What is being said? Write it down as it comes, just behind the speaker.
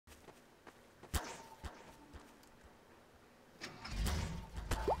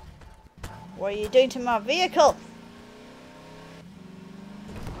What are you doing to my vehicle?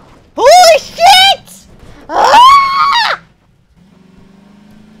 Holy shit! Ah!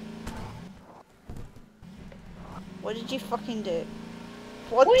 What did you fucking do?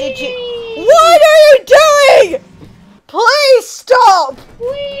 What did you... What are you doing? Please stop!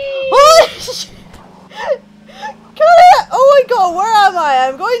 Holy shit! Oh my god, where am I?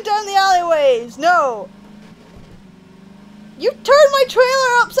 I'm going down the alleyways. No. You turned my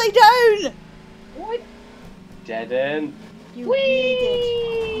trailer upside down. What? Dead end. You really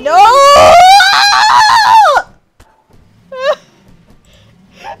did. No!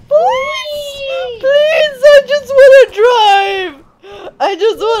 Please! Please, I just want to drive! I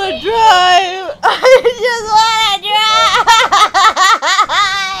just want to drive! I just want to drive!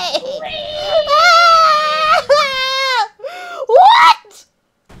 What?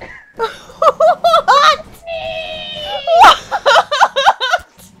 What? What?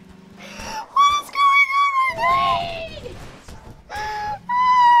 What is going on right now?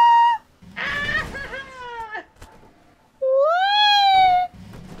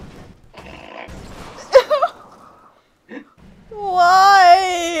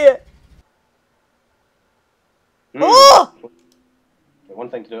 Why? Oh! One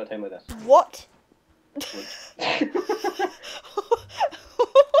thing to do at a time like this. What?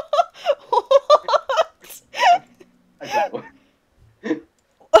 What?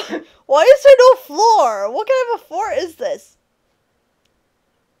 Why is there no floor? What kind of a fort is this?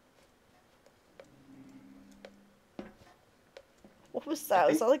 What was that?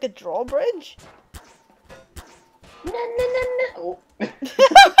 Was that like a drawbridge? No, no, no, no. Oh.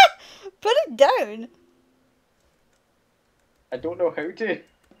 Put it down. I don't know how to.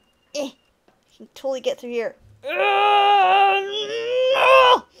 You can totally get through here. No!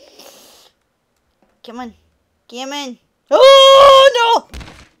 Come on. Come on. Oh, no!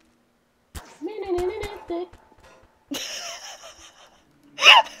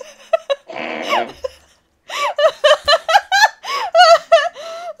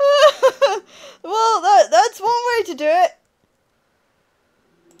 Well, that's one way to do it.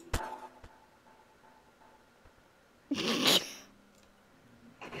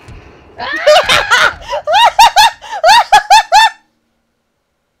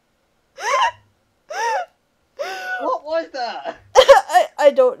 What was that?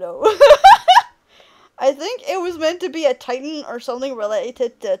 I don't know. I think it was meant to be a Titan or something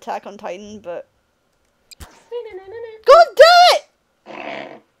related to Attack on Titan, but... God damn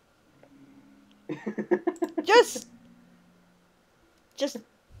it! Just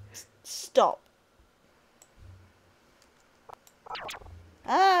stop.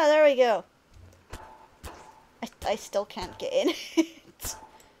 Ah, there we go. I still can't get in it.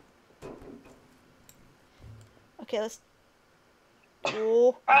 Okay, let's...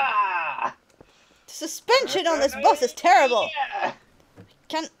 Oh. Ah! The suspension on this bus is terrible. Yeah.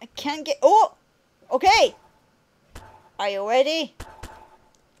 I can't get... Oh! Okay. Are you ready?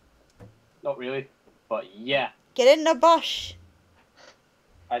 Not really, but yeah. Get in the bus.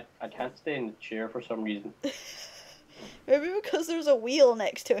 I can't stay in the chair for some reason. Maybe because there's a wheel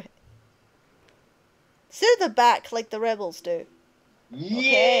next to it. Sit at the back like the rebels do.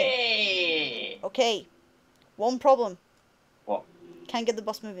 Okay. Yeah! Okay. One problem. What? Can't get the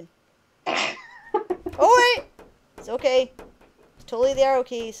bus moving. Oh wait! It's okay. It's totally the arrow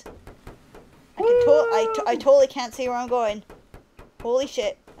keys. I totally can't see where I'm going. Holy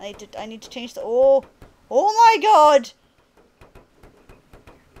shit. I need to change the... Oh my god!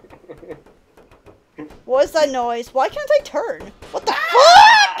 What is that noise? Why can't I turn? What the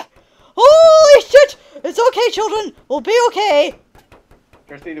fuck? Holy shit! It's okay, children. We'll be okay.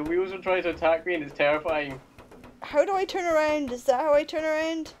 Kirsty, the wheels are trying to attack me and it's terrifying. How do I turn around? Is that how I turn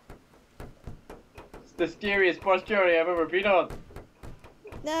around? It's the scariest bus journey I've ever been on.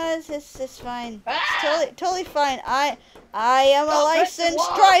 No, it's fine. It's totally fine. I am a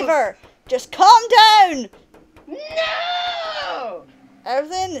licensed driver. Just calm down. No!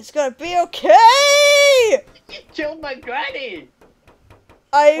 Everything is gonna be okay. You killed my granny.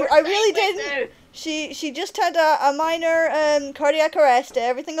 I really didn't. She just had a minor cardiac arrest.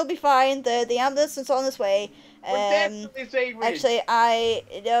 Everything will be fine. The ambulance is on its way. Definitely safe. Actually,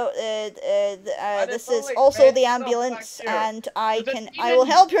 this is also the ambulance, and I will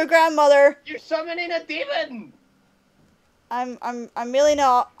help your grandmother. You're summoning a demon. I'm really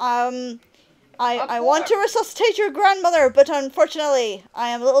not. I want to resuscitate your grandmother, but unfortunately, I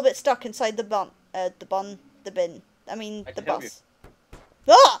am a little bit stuck inside the bin. I mean, the bus.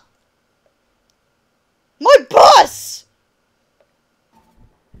 Ah! My bus!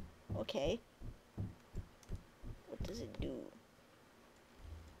 Okay. What does it do?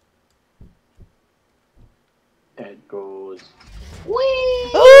 It goes. Whee!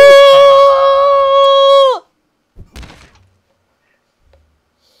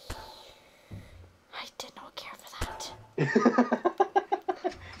 I did not care for that.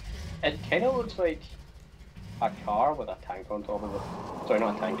 It kind of looks like a car with a tank on top of it. Sorry,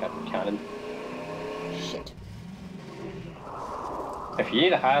 not a tank, a cannon. Shit. If you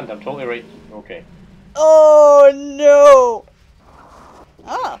need a hand, I'm totally right. Okay. Oh no!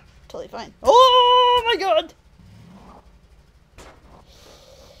 Ah, totally fine. Oh my god!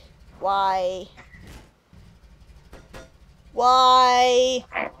 Why? Why?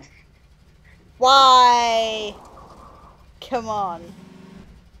 Why? Come on.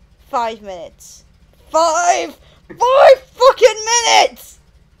 5 minutes. 5 fucking minutes!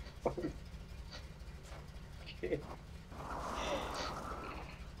 Okay.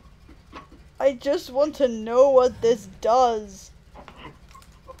 I just want to know what this does.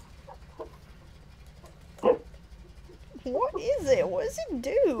 What is it? What does it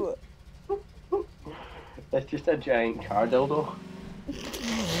do? It's just a giant car dildo.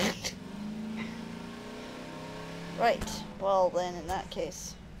 Right. Well then, in that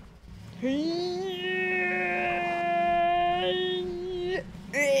case. Don't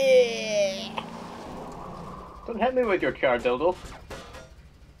hit me with your car dildo.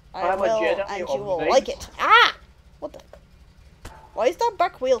 I I'm a will, Jedi and of you will things. like it. Ah! What the? Why is that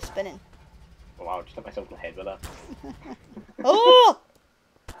back wheel spinning? Oh, wow, I just hit myself in the head with that. Oh!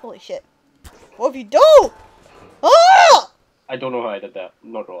 Holy shit. What have you done? Oh! I don't know how I did that,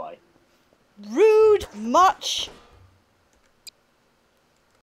 not gonna lie. Rude much